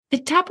The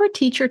Taproot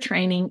Teacher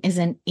Training is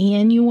an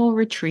annual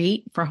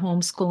retreat for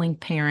homeschooling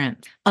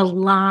parents, a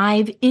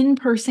live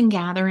in-person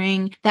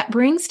gathering that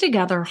brings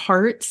together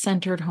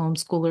heart-centered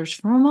homeschoolers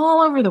from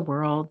all over the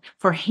world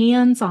for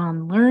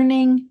hands-on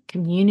learning,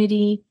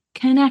 community,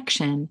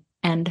 connection,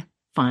 and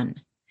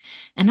fun.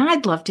 And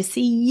I'd love to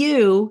see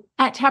you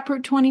at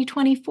Taproot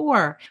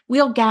 2024.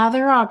 We'll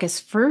gather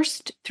August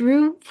 1st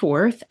through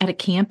 4th at a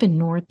camp in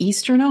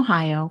northeastern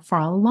Ohio for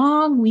a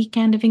long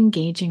weekend of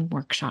engaging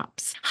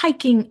workshops,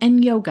 hiking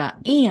and yoga,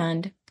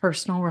 and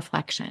personal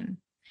reflection.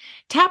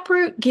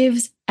 Taproot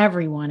gives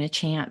everyone a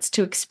chance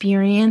to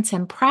experience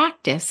and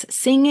practice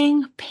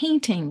singing,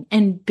 painting,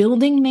 and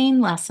building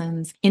main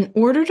lessons in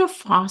order to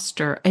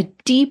foster a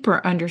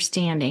deeper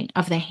understanding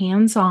of the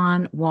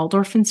hands-on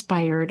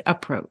Waldorf-inspired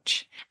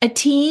approach. A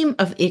team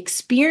of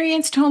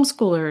experienced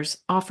homeschoolers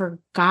offer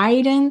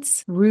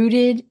guidance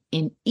rooted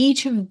in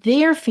each of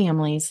their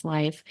family's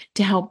life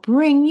to help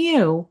bring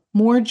you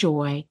more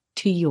joy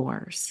to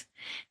yours.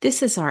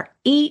 This is our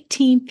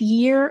 18th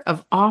year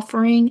of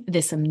offering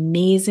this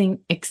amazing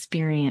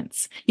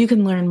experience. You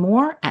can learn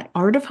more at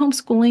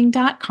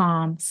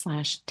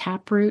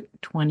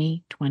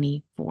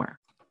artofhomeschooling.com/taproot2024.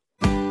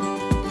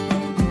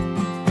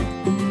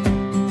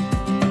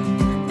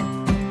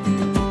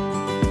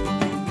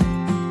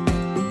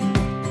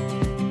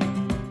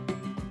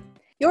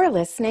 You're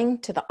listening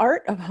to the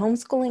Art of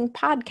Homeschooling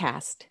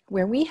podcast,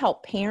 where we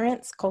help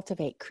parents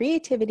cultivate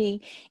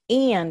creativity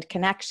and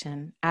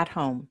connection at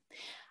home.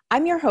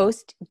 I'm your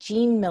host,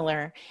 Jean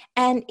Miller,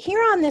 and here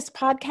on this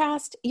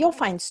podcast, you'll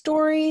find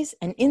stories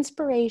and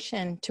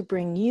inspiration to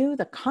bring you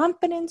the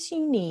confidence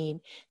you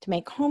need to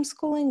make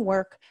homeschooling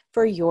work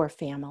for your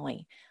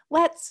family.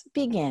 Let's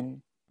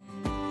begin.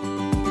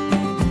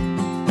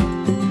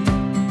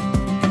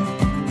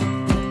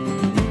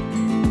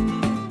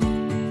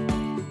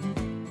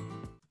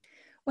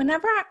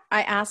 Whenever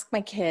I ask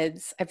my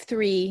kids, I have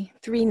three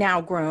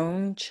now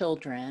grown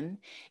children,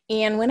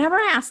 and whenever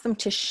I ask them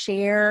to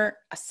share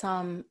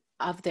some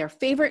of their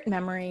favorite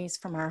memories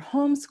from our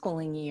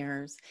homeschooling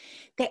years,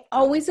 they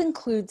always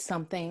include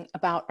something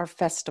about our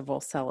festival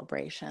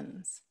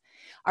celebrations.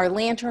 Our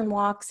lantern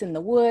walks in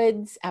the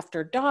woods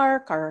after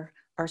dark, our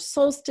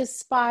solstice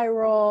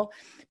spiral,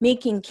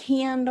 making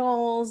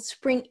candles,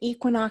 spring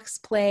equinox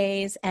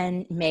plays,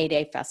 and May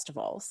Day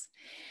festivals.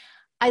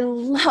 I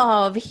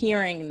love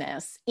hearing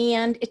this,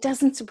 and it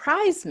doesn't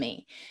surprise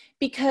me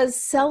because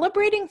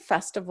celebrating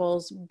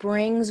festivals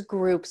brings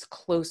groups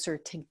closer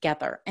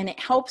together, and it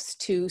helps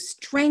to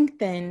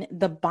strengthen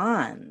the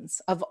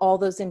bonds of all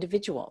those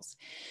individuals.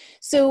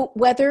 So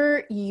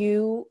whether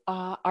you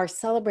are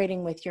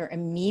celebrating with your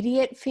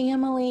immediate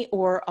family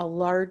or a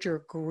larger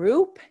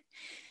group,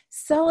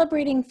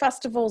 celebrating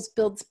festivals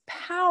builds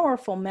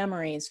powerful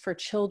memories for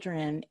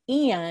children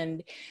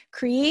and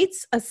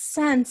creates a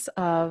sense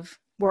of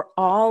we're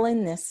all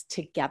in this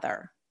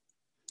together.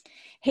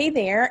 Hey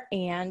there,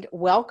 and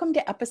welcome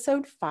to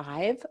episode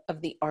 5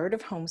 of the Art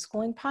of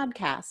Homeschooling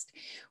podcast,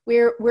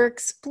 where we're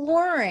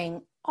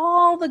exploring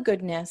all the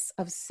goodness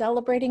of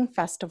celebrating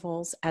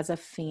festivals as a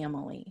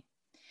family.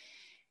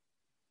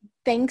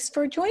 Thanks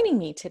for joining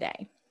me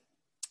today.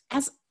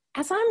 As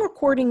I'm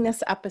recording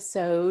this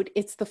episode,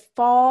 it's the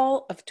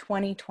fall of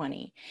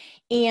 2020,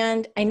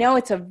 and I know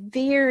it's a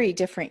very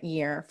different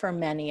year for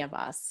many of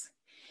us.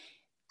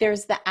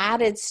 There's the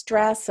added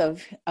stress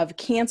of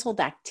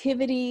canceled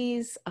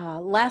activities,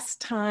 less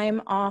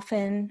time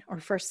often, or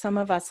for some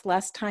of us,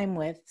 less time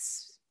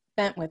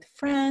spent with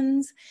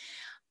friends.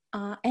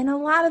 And a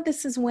lot of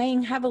this is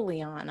weighing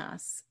heavily on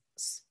us.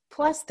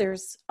 Plus,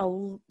 there's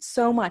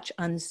so much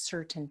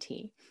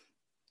uncertainty.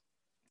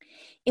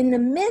 In the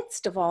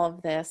midst of all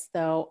of this,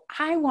 though,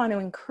 I want to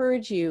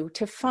encourage you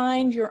to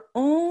find your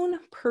own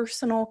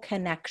personal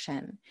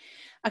connection,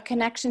 a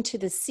connection to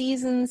the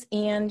seasons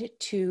and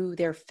to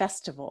their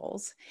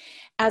festivals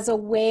as a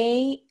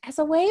way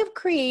of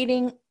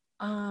creating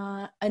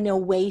an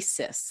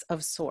oasis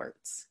of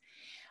sorts,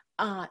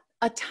 a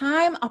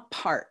time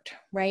apart,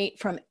 right,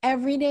 from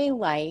everyday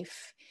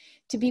life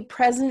to be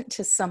present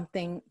to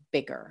something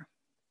bigger,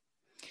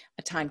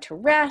 a time to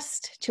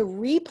rest, to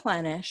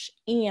replenish,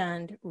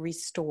 and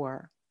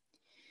restore.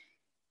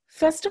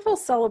 Festival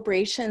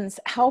celebrations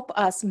help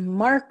us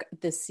mark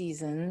the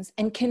seasons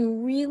and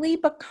can really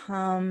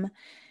become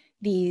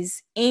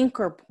these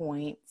anchor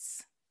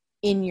points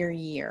in your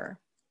year.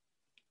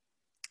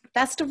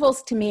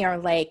 Festivals to me are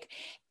like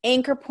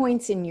anchor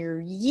points in your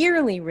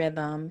yearly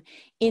rhythm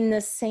in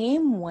the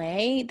same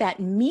way that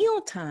meal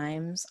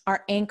times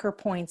are anchor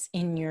points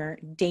in your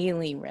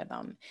daily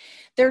rhythm.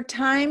 There are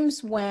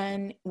times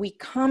when we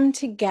come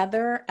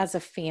together as a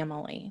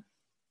family.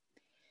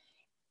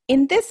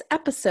 In this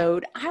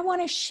episode, I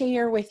want to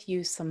share with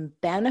you some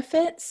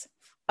benefits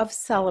of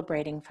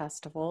celebrating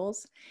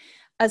festivals,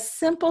 a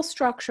simple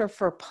structure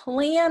for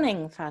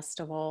planning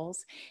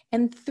festivals,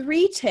 and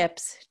 3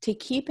 tips to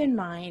keep in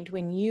mind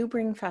when you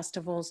bring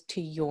festivals to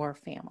your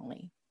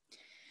family.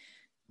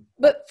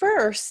 But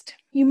first,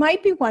 you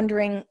might be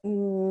wondering,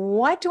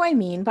 what do I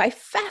mean by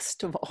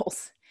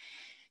festivals?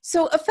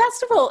 So a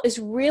festival is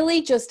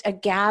really just a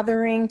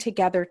gathering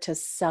together to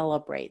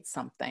celebrate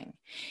something.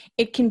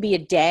 It can be a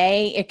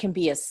day, it can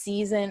be a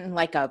season,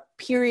 like a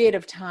period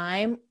of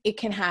time. It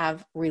can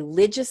have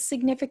religious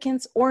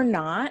significance or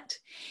not.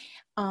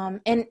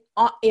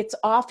 It's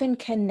often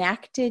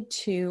connected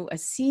to a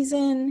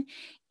season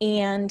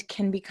and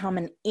can become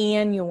an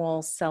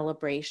annual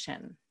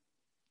celebration.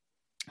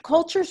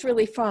 Cultures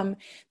really from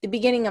the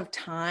beginning of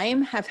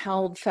time have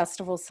held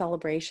festival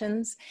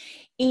celebrations,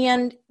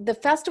 and the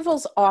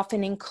festivals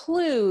often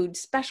include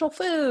special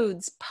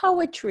foods,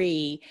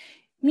 poetry,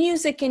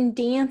 music and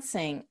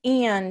dancing,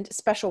 and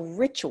special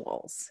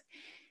rituals.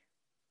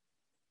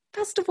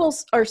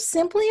 Festivals are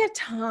simply a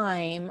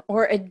time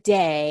or a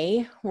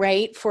day,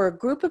 right, for a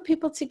group of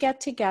people to get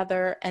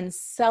together and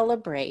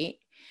celebrate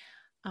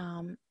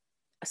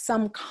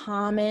some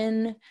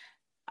common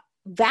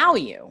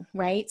value,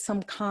 right?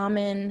 Some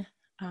common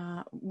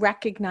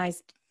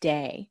recognized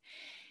day.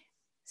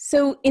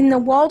 So in the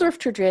Waldorf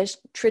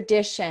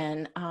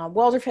tradition,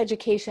 Waldorf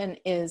education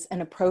is an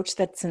approach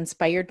that's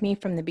inspired me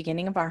from the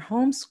beginning of our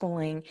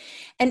homeschooling.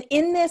 And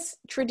in this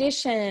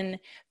tradition,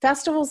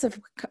 festivals have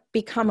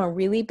become a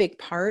really big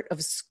part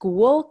of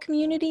school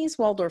communities,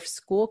 Waldorf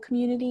school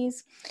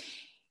communities.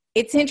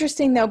 It's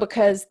interesting, though,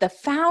 because the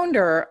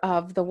founder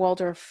of the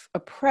Waldorf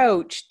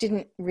approach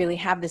didn't really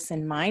have this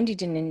in mind. He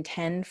didn't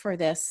intend for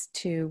this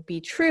to be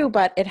true,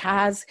 but it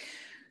has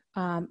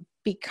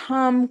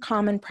become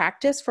common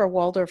practice for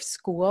Waldorf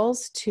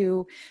schools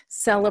to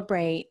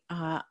celebrate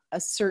a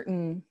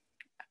certain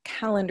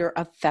calendar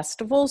of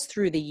festivals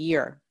through the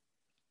year.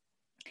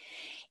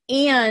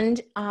 And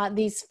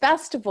these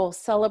festival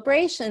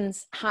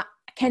celebrations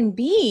can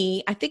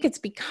be, I think it's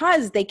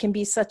because they can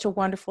be such a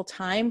wonderful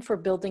time for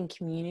building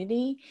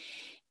community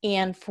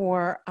and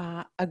for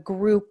a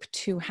group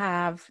to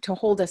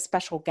hold a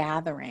special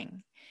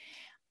gathering.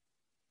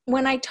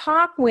 When I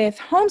talk with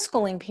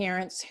homeschooling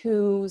parents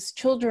whose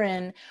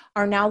children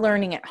are now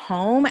learning at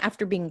home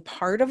after being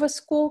part of a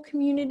school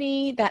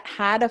community that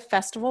had a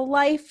festival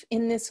life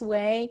in this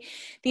way,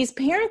 these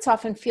parents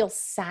often feel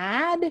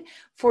sad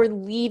for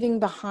leaving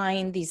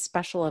behind these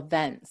special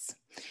events.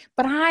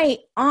 But I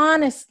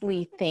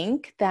honestly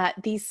think that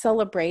these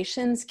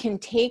celebrations can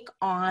take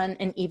on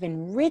an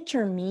even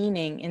richer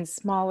meaning in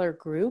smaller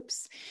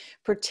groups,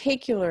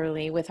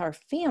 particularly with our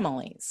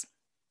families.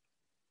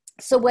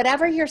 So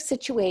whatever your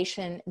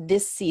situation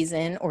this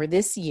season or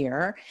this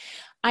year,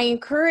 I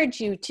encourage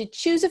you to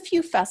choose a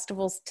few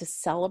festivals to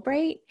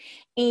celebrate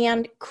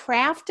and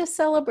craft a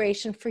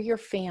celebration for your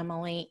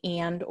family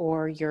and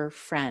or your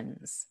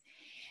friends.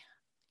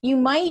 You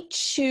might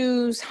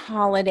choose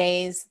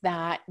holidays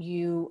that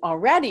you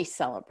already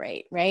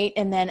celebrate, right?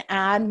 And then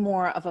add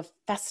more of a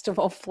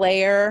festival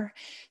flair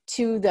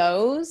to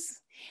those.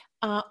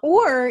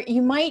 Or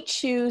you might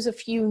choose a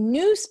few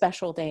new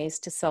special days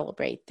to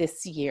celebrate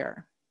this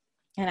year.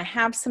 And I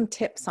have some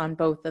tips on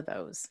both of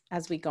those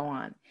as we go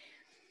on.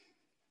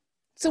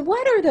 So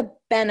what are the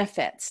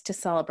benefits to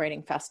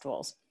celebrating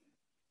festivals?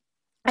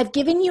 I've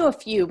given you a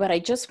few, but I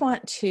just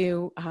want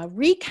to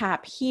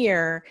recap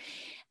here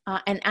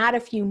and add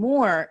a few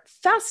more.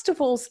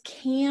 Festivals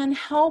can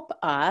help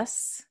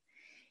us.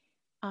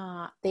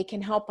 They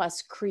can help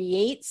us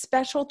create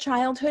special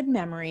childhood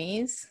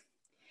memories.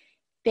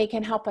 They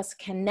can help us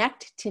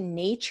connect to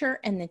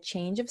nature and the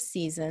change of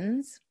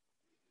seasons.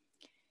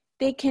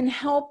 They can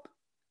help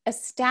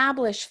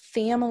establish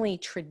family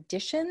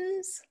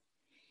traditions,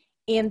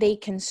 and they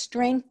can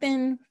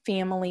strengthen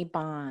family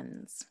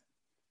bonds.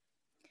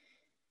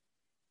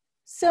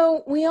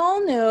 So we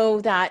all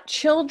know that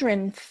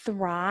children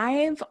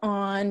thrive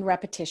on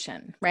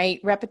repetition,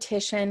 right?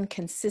 Repetition,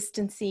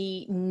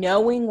 consistency,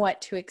 knowing what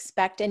to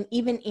expect, and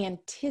even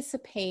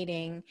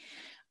anticipating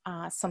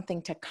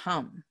something to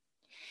come.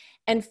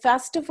 And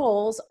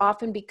festivals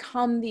often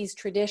become these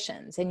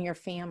traditions in your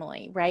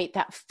family, right,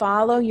 that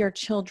follow your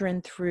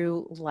children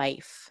through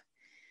life.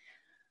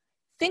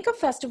 Think of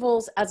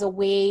festivals as a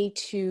way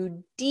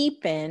to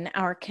deepen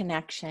our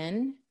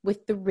connection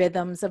with the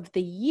rhythms of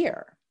the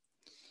year.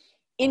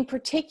 In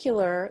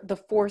particular, the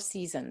 4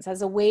 seasons,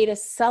 as a way to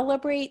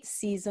celebrate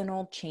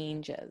seasonal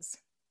changes.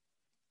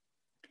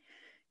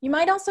 You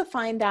might also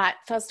find that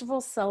festival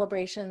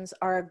celebrations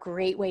are a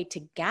great way to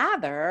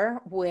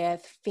gather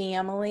with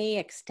family,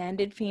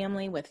 extended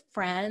family, with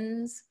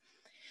friends.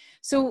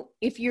 So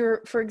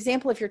for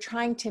example, if you're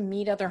trying to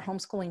meet other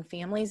homeschooling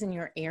families in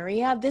your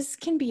area, this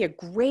can be a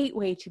great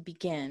way to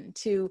begin,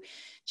 to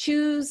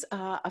choose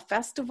a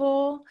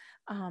festival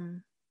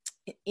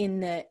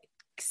in the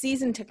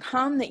season to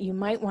come that you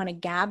might want to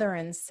gather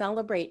and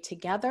celebrate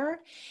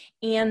together.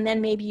 And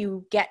then maybe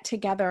you get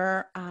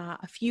together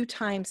a few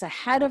times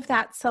ahead of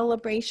that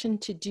celebration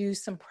to do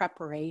some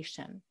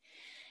preparation.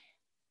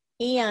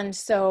 And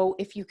so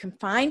if you can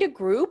find a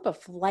group of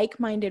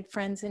like-minded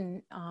friends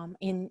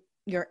in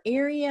your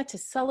area to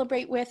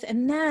celebrate with,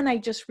 and then I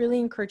just really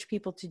encourage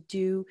people to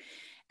do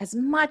as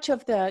much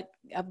of the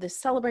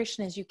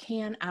celebration as you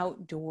can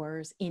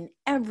outdoors in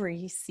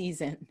every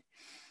season.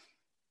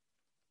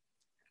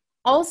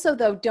 Also,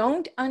 though,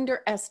 don't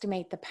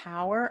underestimate the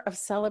power of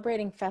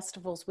celebrating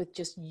festivals with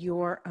just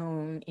your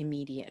own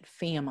immediate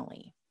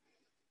family.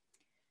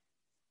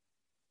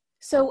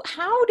 So,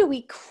 how do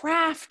we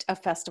craft a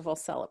festival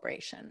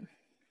celebration?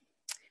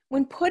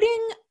 When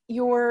putting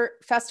your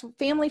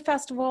family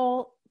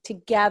festival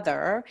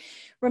together,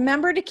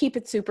 remember to keep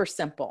it super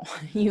simple.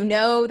 You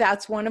know,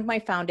 that's one of my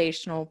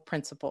foundational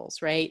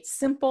principles, right?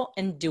 Simple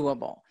and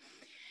doable.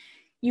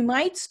 You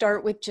might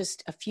start with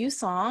just a few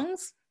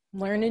songs,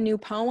 learn a new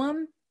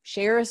poem,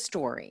 share a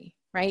story,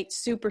 right?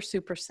 Super,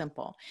 super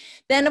simple.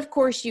 Then, of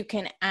course, you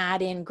can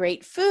add in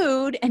great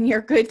food and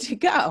you're good to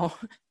go.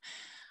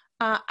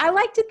 I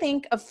like to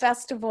think of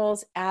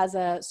festivals as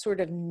a sort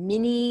of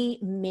mini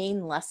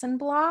main lesson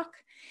block.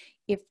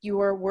 If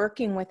you're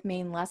working with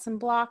main lesson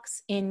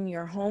blocks in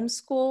your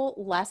homeschool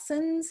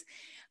lessons,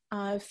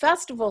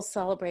 festival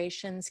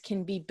celebrations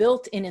can be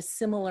built in a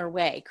similar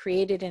way,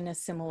 created in a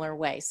similar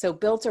way. So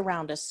built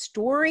around a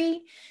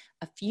story,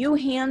 a few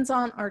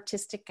hands-on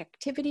artistic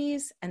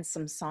activities, and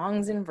some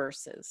songs and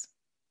verses.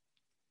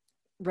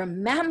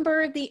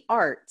 Remember the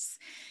arts.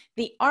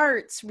 The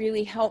arts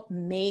really help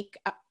make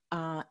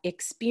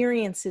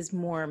experiences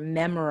more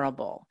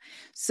memorable.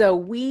 So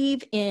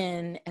weave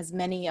in as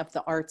many of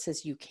the arts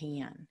as you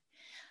can.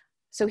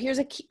 So here's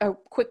a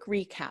quick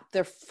recap.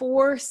 There are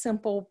 4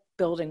 simple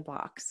building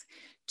blocks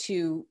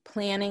to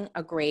planning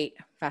a great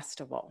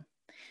festival.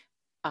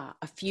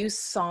 A few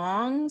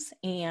songs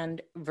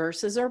and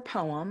verses or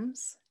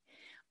poems,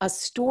 a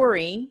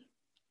story,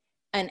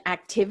 an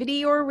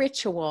activity or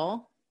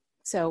ritual,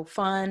 so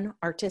fun,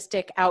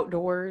 artistic,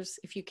 outdoors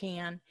if you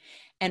can,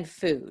 and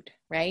food,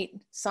 right?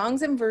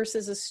 Songs and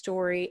verses, a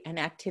story, an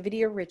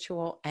activity or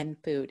ritual, and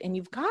food. And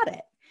you've got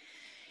it.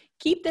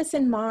 Keep this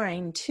in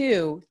mind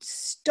too.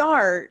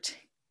 Start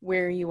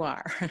where you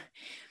are.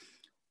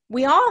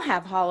 We all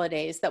have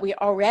holidays that we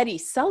already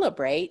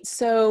celebrate.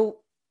 So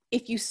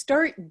if you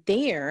start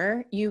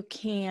there, you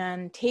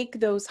can take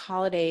those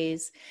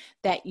holidays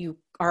that you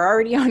are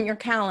already on your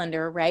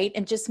calendar, right?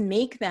 And just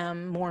make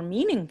them more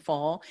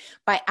meaningful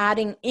by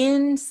adding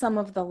in some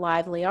of the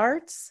lively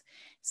arts,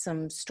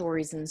 some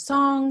stories and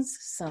songs,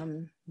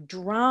 some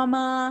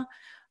drama,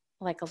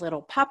 like a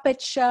little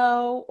puppet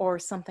show or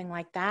something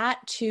like that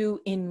to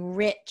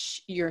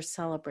enrich your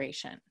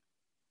celebration.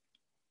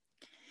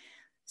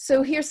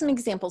 So here's some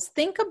examples.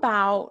 Think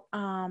about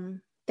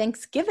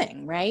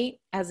Thanksgiving, right?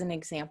 As an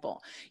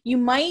example, you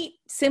might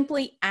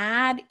simply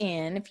add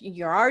in, if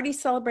you're already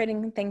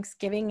celebrating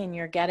Thanksgiving and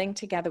you're getting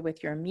together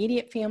with your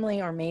immediate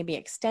family or maybe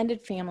extended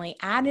family,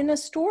 add in a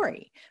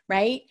story,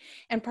 right?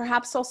 And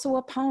perhaps also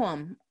a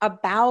poem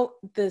about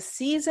the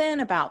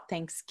season, about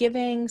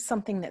Thanksgiving,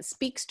 something that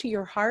speaks to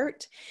your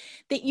heart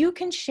that you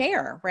can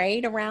share,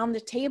 right, around the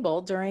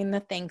table during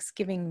the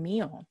Thanksgiving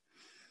meal.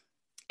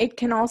 It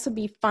can also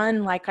be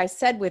fun, like I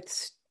said,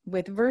 with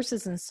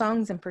verses and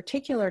songs in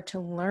particular, to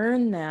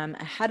learn them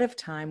ahead of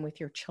time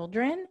with your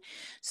children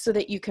so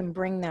that you can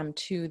bring them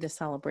to the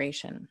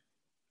celebration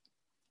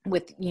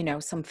with,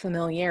 some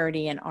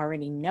familiarity and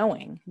already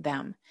knowing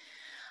them.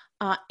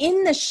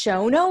 In the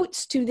show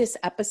notes to this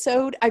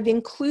episode, I've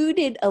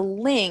included a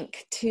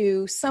link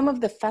to some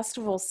of the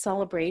festival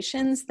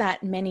celebrations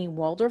that many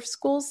Waldorf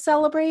schools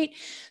celebrate.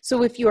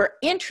 So if you're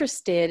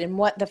interested in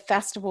what the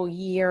festival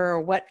year or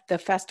what the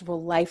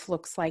festival life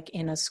looks like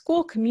in a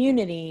school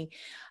community,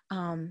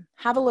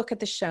 have a look at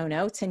the show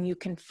notes, and you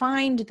can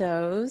find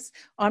those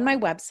on my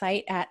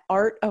website at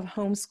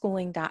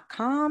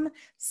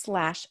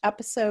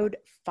artofhomeschooling.com/episode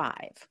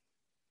 5.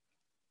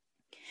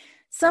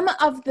 Some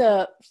of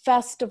the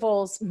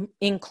festivals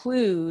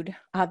include,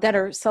 that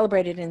are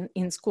celebrated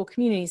in school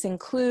communities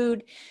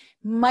include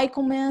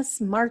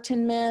Michaelmas,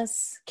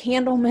 Martinmas,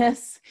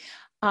 Candlemas.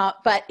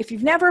 But if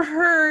you've never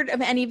heard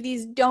of any of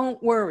these,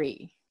 don't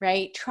worry,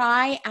 right?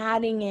 Try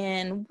adding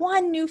in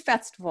one new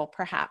festival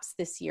perhaps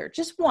this year,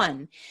 just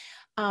one,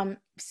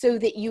 so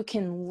that you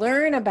can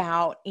learn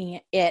about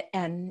it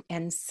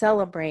and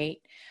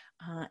celebrate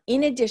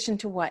in addition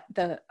to what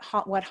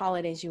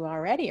holidays you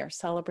already are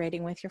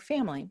celebrating with your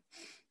family.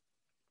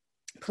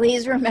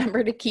 Please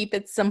remember to keep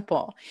it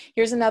simple.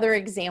 Here's another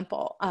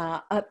example.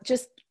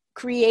 Just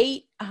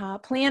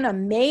plan a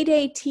May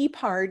Day tea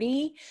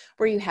party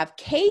where you have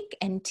cake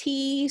and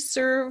tea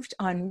served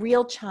on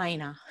real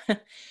china.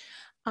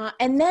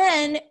 And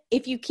then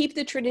if you keep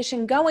the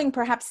tradition going,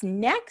 perhaps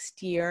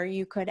next year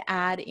you could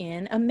add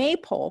in a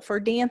maypole for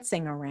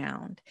dancing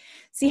around.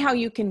 See how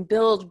you can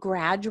build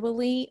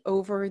gradually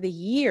over the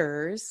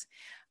years,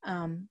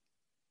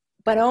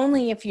 but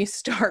only if you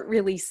start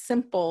really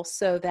simple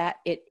so that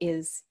it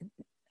is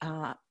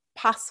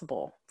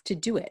possible to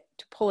do it,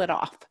 to pull it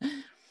off.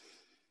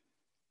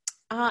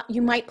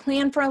 You might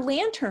plan for a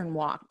lantern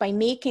walk by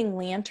making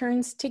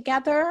lanterns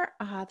together.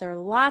 There are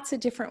lots of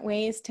different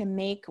ways to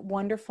make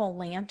wonderful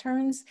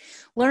lanterns.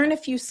 Learn a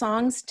few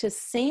songs to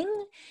sing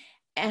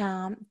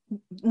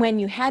when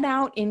you head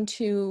out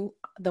into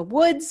the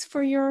woods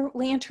for your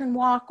lantern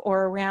walk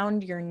or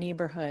around your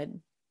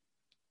neighborhood.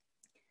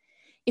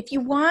 If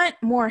you want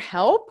more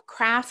help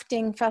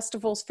crafting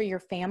festivals for your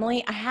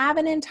family, I have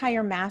an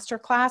entire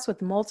masterclass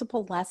with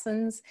multiple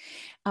lessons.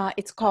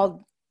 It's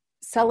called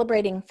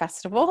Celebrating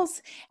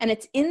Festivals, and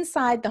it's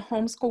inside the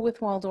Homeschool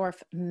with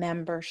Waldorf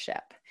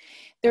membership.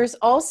 There's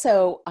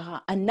also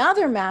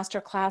another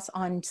masterclass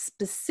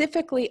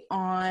specifically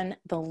on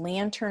the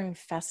Lantern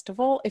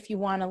Festival. If you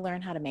want to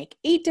learn how to make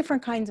 8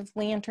 different kinds of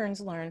lanterns,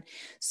 learn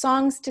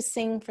songs to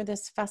sing for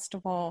this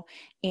festival,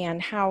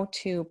 and how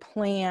to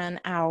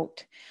plan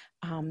out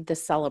the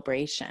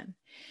celebration.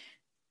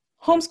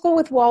 Homeschool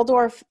with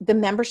Waldorf, the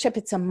membership,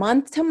 it's a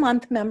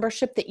month-to-month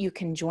membership that you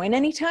can join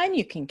anytime,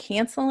 you can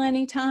cancel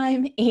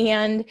anytime,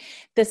 and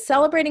the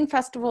Celebrating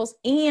Festivals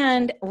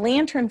and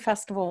Lantern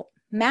Festival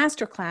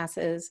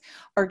masterclasses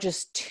are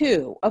just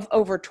 2 of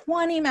over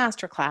 20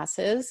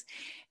 masterclasses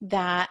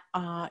that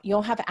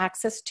you'll have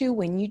access to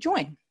when you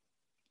join.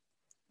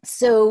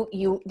 So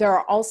there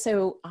are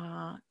also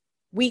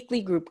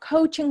weekly group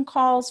coaching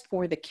calls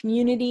for the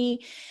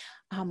community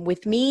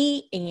with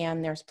me,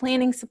 and there's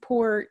planning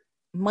support,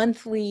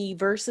 monthly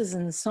verses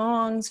and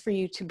songs for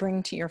you to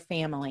bring to your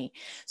family.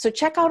 So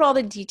check out all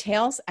the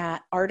details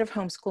at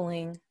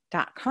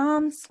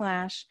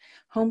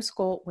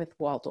artofhomeschooling.com/homeschool with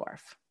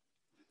Waldorf.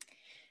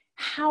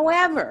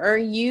 However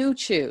you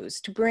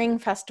choose to bring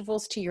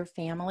festivals to your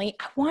family,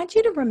 I want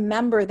you to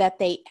remember that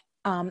they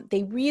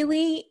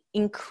really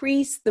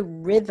increase the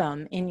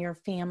rhythm in your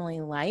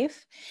family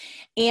life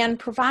and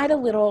provide a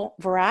little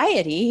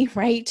variety,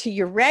 right, to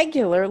your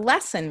regular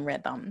lesson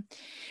rhythm,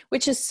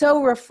 which is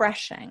so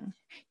refreshing.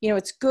 You know,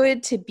 it's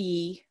good to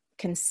be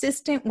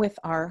consistent with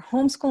our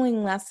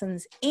homeschooling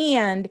lessons,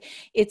 and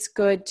it's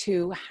good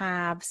to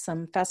have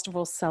some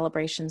festival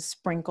celebrations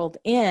sprinkled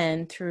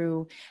in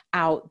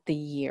throughout the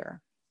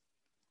year.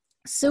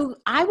 So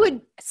I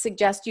would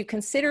suggest you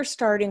consider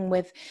starting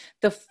with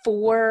the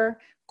 4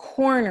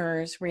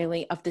 corners,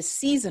 really, of the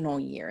seasonal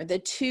year, the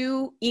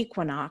 2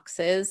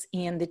 equinoxes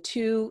and the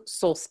 2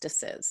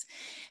 solstices.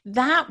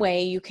 That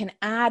way you can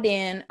add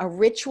in a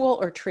ritual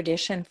or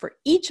tradition for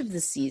each of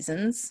the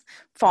seasons: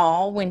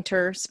 fall,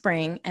 winter,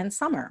 spring, and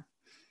summer.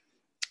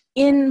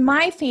 In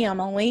my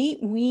family,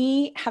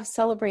 we have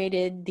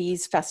celebrated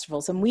these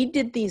festivals, and we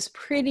did these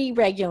pretty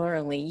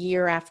regularly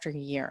year after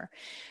year.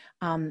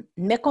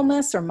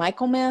 Michaelmas or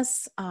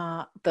Michaelmas,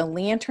 the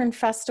Lantern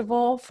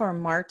Festival for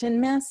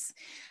Martinmas,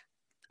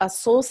 a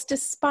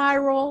solstice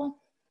spiral,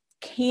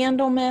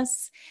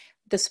 Candlemas,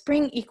 the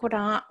spring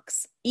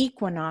equinox,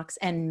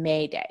 and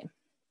May Day.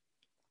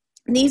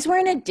 These were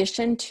in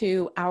addition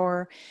to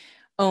our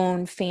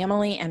own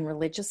family and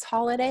religious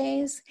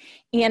holidays.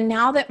 And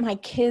now that my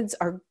kids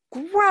are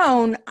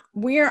grown,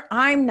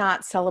 I'm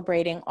not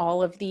celebrating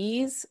all of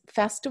these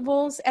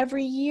festivals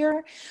every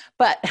year,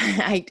 but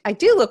I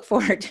do look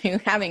forward to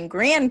having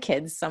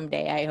grandkids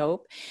someday, I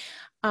hope.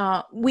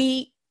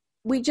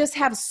 We just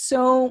have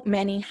so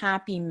many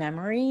happy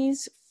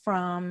memories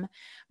from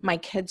my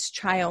kids'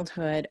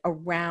 childhood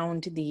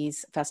around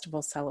these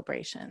festival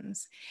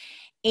celebrations.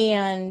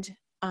 And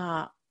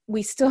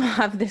we still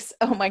have this,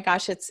 oh my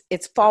gosh, it's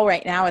fall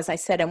right now, as I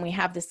said, and we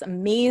have this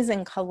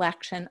amazing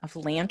collection of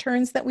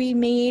lanterns that we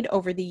made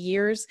over the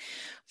years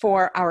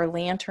for our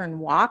lantern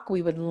walk.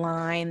 We would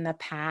line the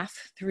path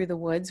through the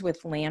woods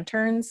with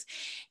lanterns,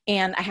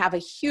 and I have a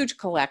huge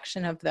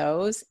collection of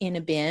those in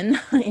a bin,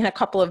 in a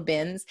couple of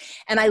bins,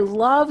 and I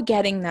love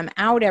getting them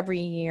out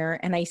every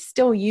year, and I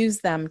still use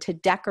them to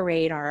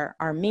decorate our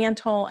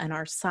mantle and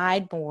our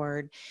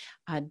sideboard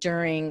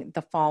during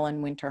the fall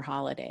and winter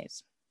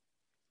holidays.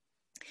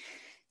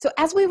 So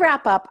as we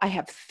wrap up, I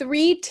have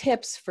 3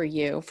 tips for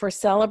you for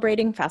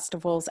celebrating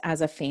festivals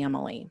as a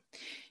family.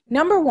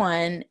 Number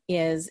 1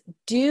 is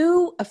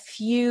do a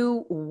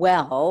few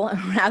well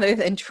rather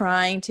than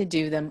trying to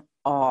do them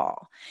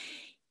all.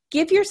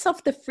 Give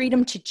yourself the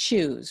freedom to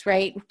choose,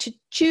 right? To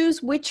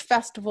choose which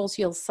festivals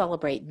you'll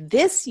celebrate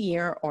this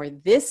year or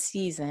this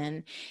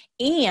season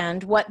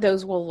and what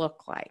those will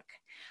look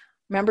like.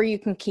 Remember, you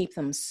can keep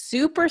them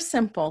super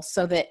simple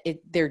so that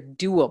they're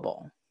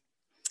doable.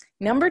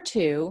 Number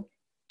 2,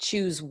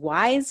 choose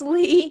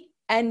wisely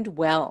and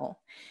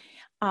well.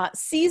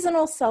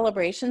 Seasonal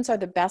celebrations are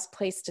the best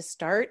place to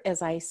start,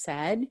 as I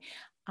said,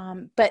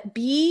 but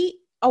be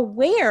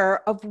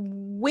aware of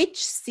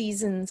which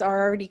seasons are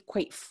already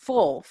quite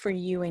full for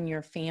you and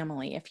your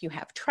family. If you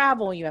have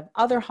travel, you have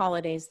other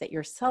holidays that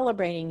you're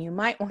celebrating, you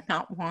might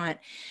not want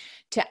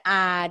to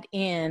add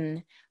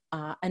in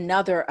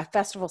a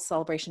festival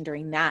celebration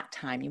during that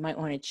time. You might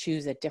want to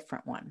choose a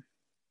different one.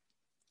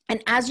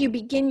 And as you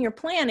begin your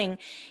planning,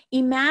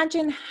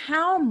 imagine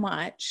how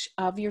much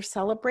of your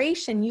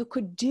celebration you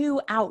could do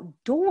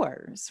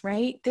outdoors,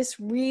 right? This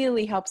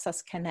really helps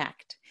us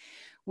connect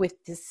with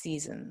the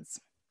seasons.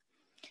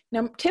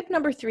 Now, tip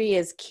number 3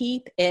 is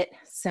keep it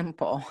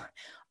simple.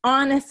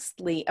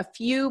 Honestly, a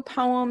few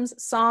poems,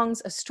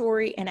 songs, a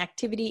story, an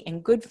activity,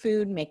 and good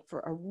food make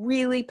for a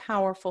really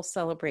powerful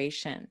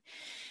celebration.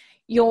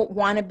 You'll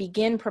want to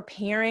begin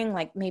preparing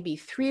like maybe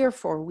 3 or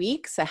 4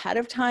 weeks ahead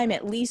of time,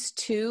 at least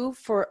 2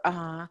 for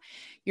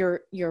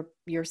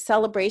your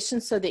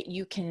celebration, so that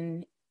you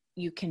can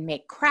You can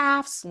make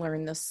crafts,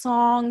 learn the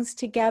songs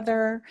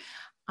together,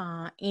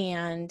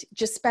 and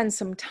just spend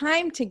some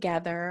time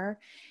together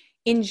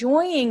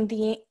enjoying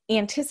the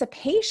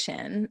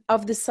anticipation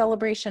of the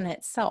celebration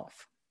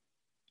itself.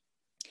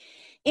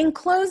 In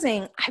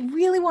closing, I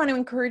really want to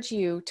encourage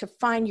you to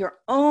find your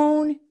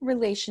own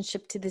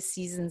relationship to the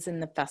seasons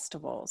and the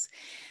festivals.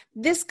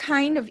 This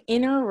kind of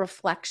inner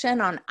reflection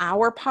on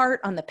our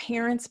part, on the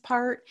parents'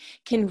 part,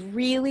 can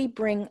really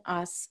bring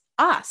us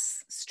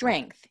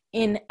strength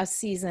in a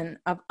season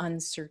of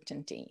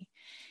uncertainty.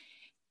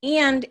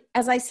 And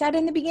as I said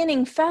in the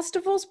beginning,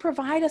 festivals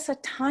provide us a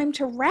time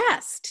to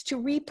rest, to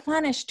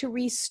replenish, to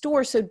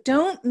restore. So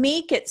don't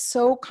make it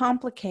so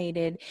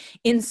complicated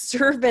in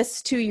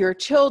service to your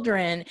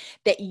children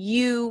that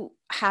you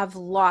have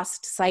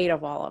lost sight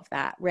of all of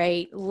that,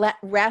 right?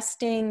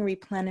 Resting,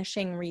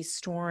 replenishing,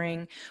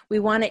 restoring. We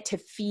want it to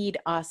feed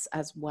us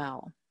as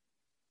well.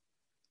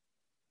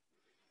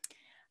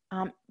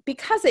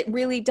 Because it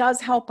really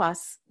does help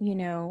us,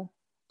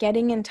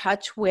 getting in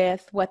touch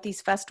with what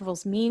these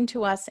festivals mean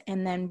to us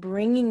and then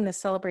bringing the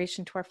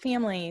celebration to our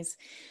families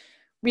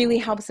really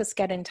helps us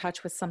get in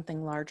touch with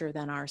something larger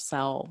than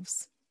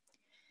ourselves.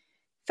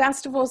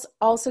 Festivals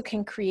also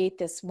can create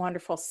this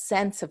wonderful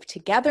sense of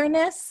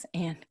togetherness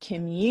and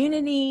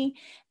community.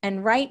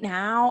 And right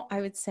now,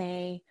 I would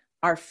say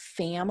our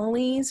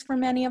families, for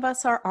many of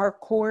us, are our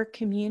core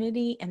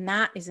community, and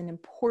that is an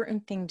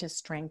important thing to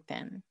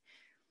strengthen.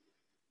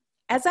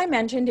 As I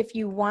mentioned, if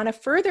you want to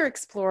further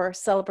explore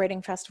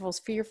celebrating festivals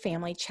for your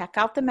family, check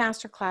out the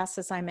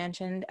masterclasses I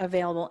mentioned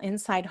available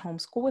inside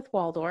Homeschool with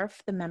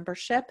Waldorf, the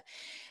membership.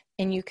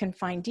 And you can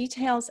find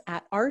details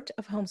at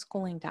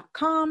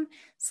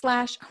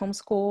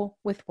artofhomeschooling.com/homeschool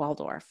with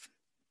Waldorf.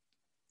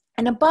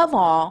 And above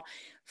all,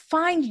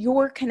 find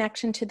your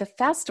connection to the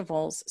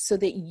festivals so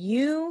that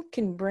you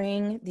can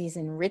bring these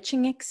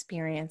enriching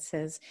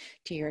experiences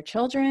to your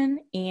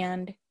children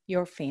and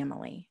your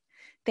family.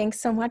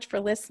 Thanks so much for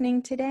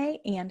listening today,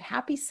 and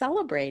happy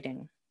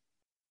celebrating.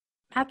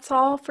 That's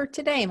all for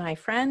today, my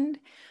friend.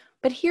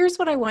 But here's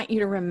what I want you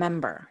to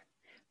remember.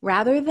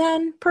 Rather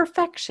than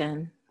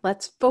perfection,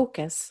 let's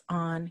focus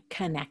on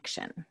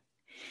connection.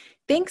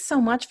 Thanks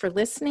so much for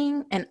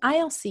listening, and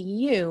I'll see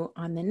you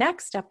on the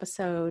next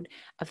episode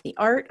of the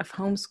Art of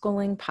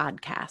Homeschooling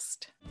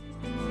podcast.